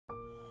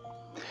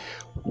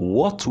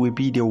what will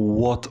be the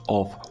worth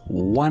of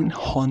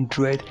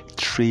 100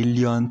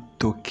 trillion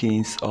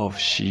tokens of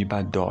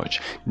ShibaDoge?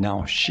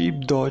 Now,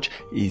 ShibDoge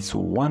is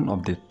one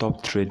of the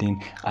top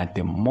trading at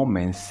the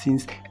moment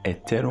since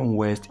Ethereum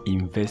West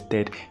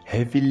invested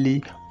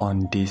heavily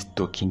on this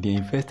token. They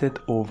invested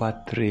over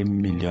 $3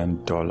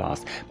 million.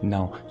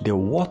 Now, the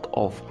worth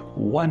of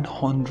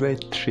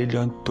 100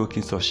 trillion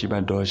tokens of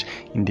ShibaDoge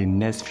in the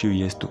next few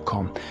years to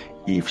come.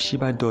 If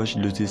ShibaDoge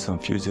loses some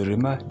future,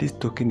 remember this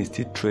token is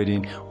still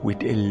trading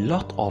with a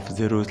lot of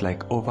zeros,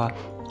 like over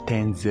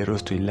 10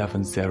 zeros to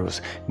 11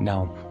 zeros.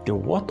 Now, the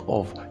worth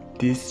of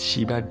this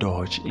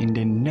ShibaDoge in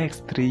the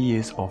next 3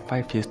 years or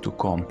 5 years to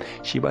come,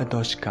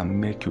 ShibaDoge can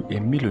make you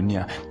a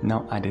millionaire.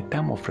 Now, at the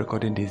time of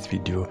recording this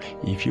video,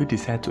 if you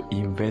decide to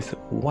invest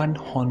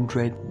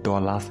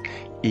 $100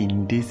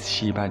 in this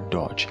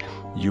ShibaDoge,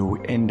 you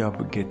will end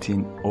up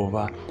getting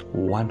over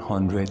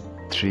 100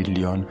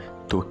 trillion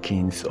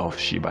tokens of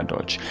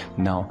ShibaDoge.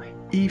 Now,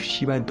 if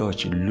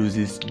ShibaDoge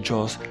loses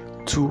just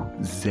 2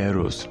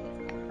 zeros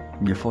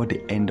before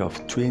the end of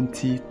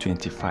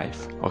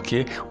 2025,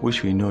 okay,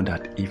 which we know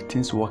that if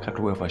things work out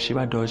well for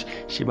ShibaDoge,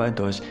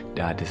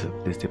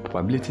 there's the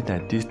probability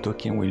that this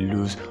token will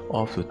lose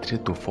up to 3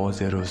 to 4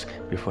 zeros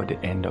before the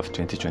end of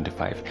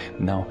 2025.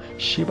 Now,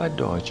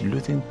 ShibaDoge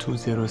losing 2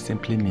 zeros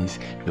simply means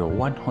your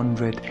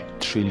 100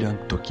 trillion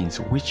tokens,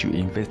 which you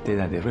invested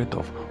at the rate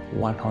of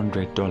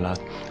 $100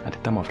 at the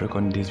time of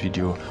recording this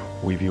video,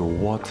 will be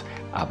worth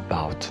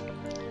about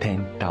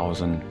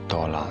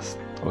 $10,000.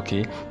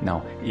 Okay,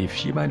 now if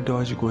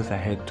ShibaDoge goes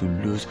ahead to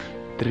lose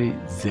 3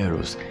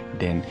 zeros,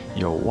 then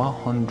your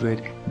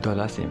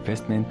 $100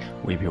 investment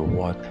will be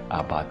worth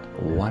about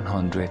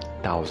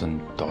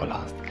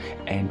 $100,000.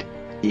 And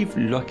if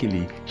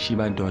luckily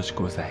ShibaDoge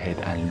goes ahead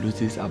and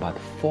loses about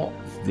 4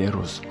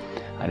 zeros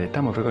at the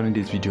time of recording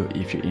this video,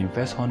 if you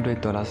invest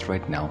 $100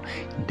 right now,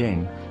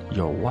 then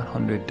your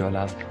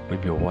 $100 will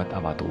be worth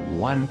about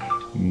 $1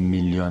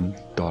 million.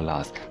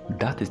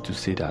 That is to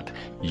say that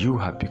you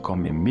have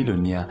become a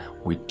millionaire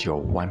with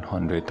your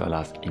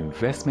 $100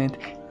 investment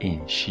in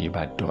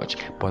ShibaDoge.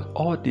 But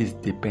all this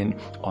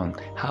depends on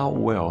how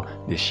well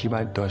the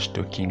ShibaDoge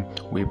token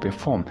will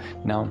perform.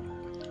 Now,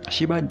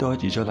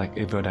 ShibaDoge is just like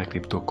every other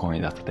crypto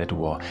coin that started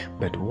war,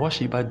 but what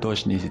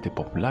ShibaDoge needs is the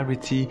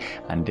popularity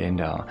and then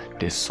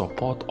the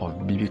support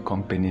of big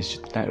companies.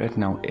 Right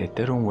now,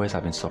 Ethereum West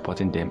have been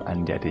supporting them,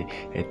 and they're the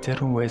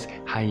Ethereum West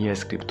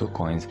highest crypto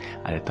coins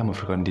at the time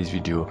of recording this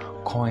video,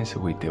 coins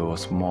with a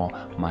small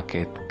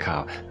market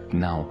cap.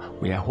 Now,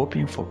 we are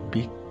hoping for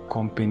big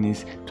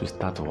companies to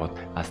start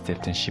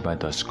accepting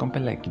ShibaDoge.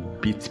 Company like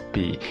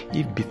BitPay,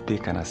 if BitPay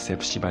can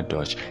accept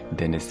ShibaDoge,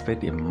 then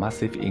expect a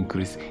massive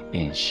increase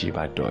in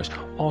ShibaDoge.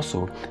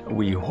 Also,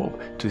 we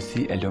hope to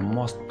see Elon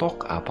Musk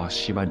talk about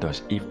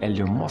ShibaDoge. If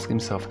Elon Musk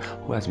himself,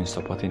 who has been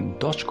supporting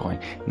Dogecoin,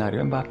 now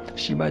remember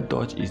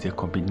ShibaDoge is a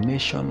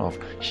combination of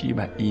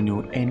Shiba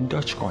Inu and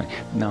Dogecoin.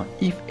 Now,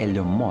 if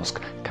Elon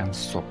Musk can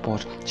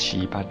support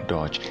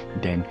ShibaDoge,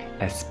 then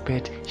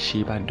expect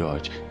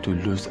ShibaDoge to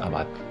lose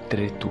about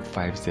 3 to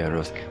 5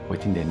 zeros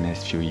within the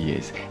next few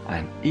years.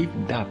 And if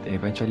that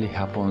eventually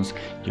happens,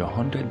 your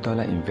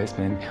 $100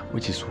 investment,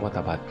 which is worth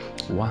about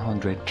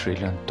 100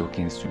 trillion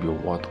tokens, to be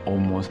worth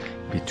almost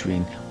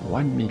between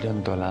 $1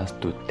 million to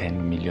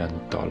 $10 million.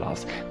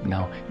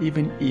 Now,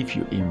 even if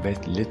you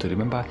invest little,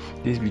 remember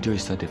this video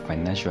is not a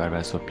financial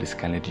advice, so please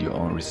kindly do your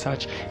own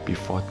research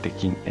before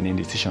taking any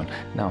decision.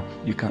 Now,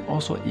 you can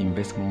also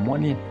invest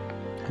money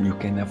you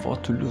can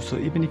afford to lose. So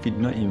even if you do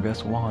not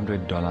invest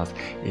 $100,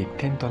 a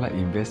 $10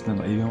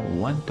 investment or even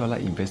 $1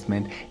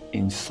 investment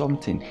in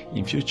something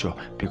in future,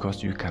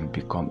 because you can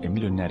become a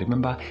millionaire.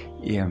 Remember,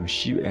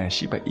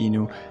 Shiba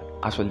Inu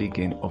actually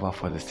gained over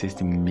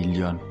 46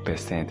 million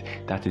 %.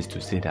 That is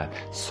to say that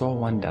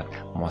someone that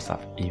must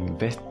have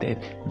invested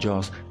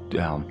just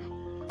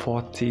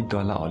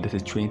 $40 or let's say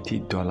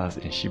 $20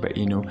 in Shiba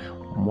Inu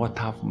must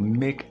have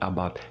make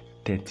about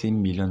 $13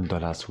 million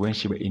when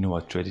Shiba Inu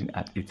was trading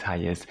at its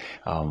highest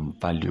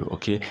value.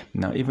 Okay,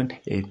 now even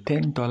a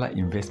 $10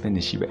 investment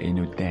in Shiba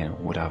Inu then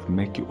would have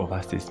made you over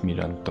 $6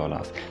 million.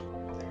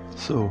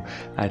 So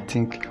I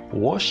think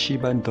what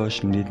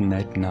ShibaDoge needs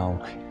right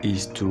now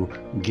is to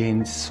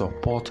gain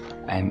support,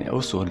 and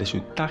also they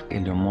should tag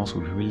Elon Musk.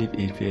 We believe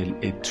if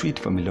a tweet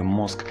from Elon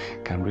Musk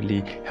can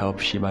really help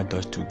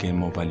ShibaDoge to gain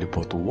more value.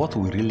 But what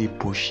will really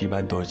push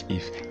ShibaDoge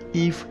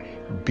if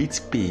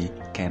BitPay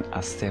can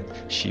accept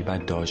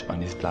ShibaDoge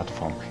on this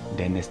platform,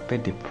 then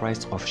expect the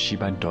price of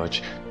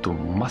ShibaDoge to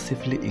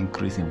massively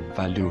increase in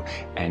value.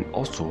 And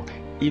also,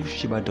 if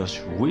ShibaDoge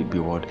will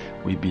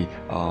be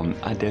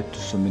added to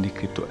so many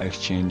crypto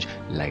exchange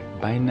like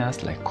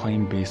Binance, like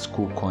Coinbase,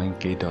 Kucoin,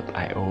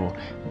 Gate.io,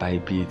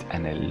 Bybit,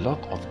 and a lot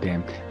of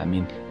them, I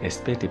mean,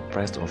 expect the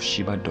price of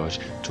ShibaDoge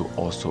to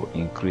also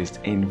increase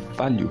in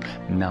value.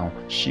 Now,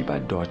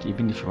 ShibaDoge,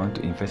 even if you want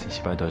to invest in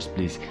ShibaDoge,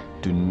 please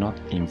do not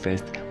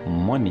invest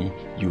money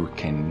you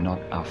cannot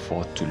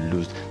afford to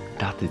lose.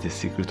 That is the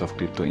secret of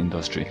crypto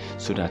industry,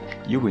 so that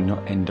you will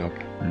not end up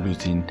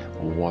losing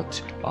what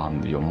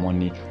your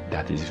money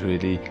that is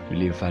really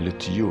valued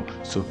to you.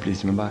 So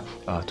please remember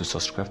to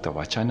subscribe to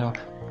our channel,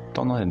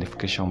 turn on the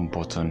notification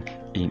button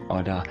in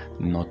order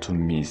not to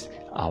miss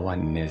our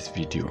next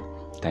video.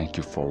 Thank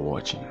you for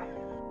watching.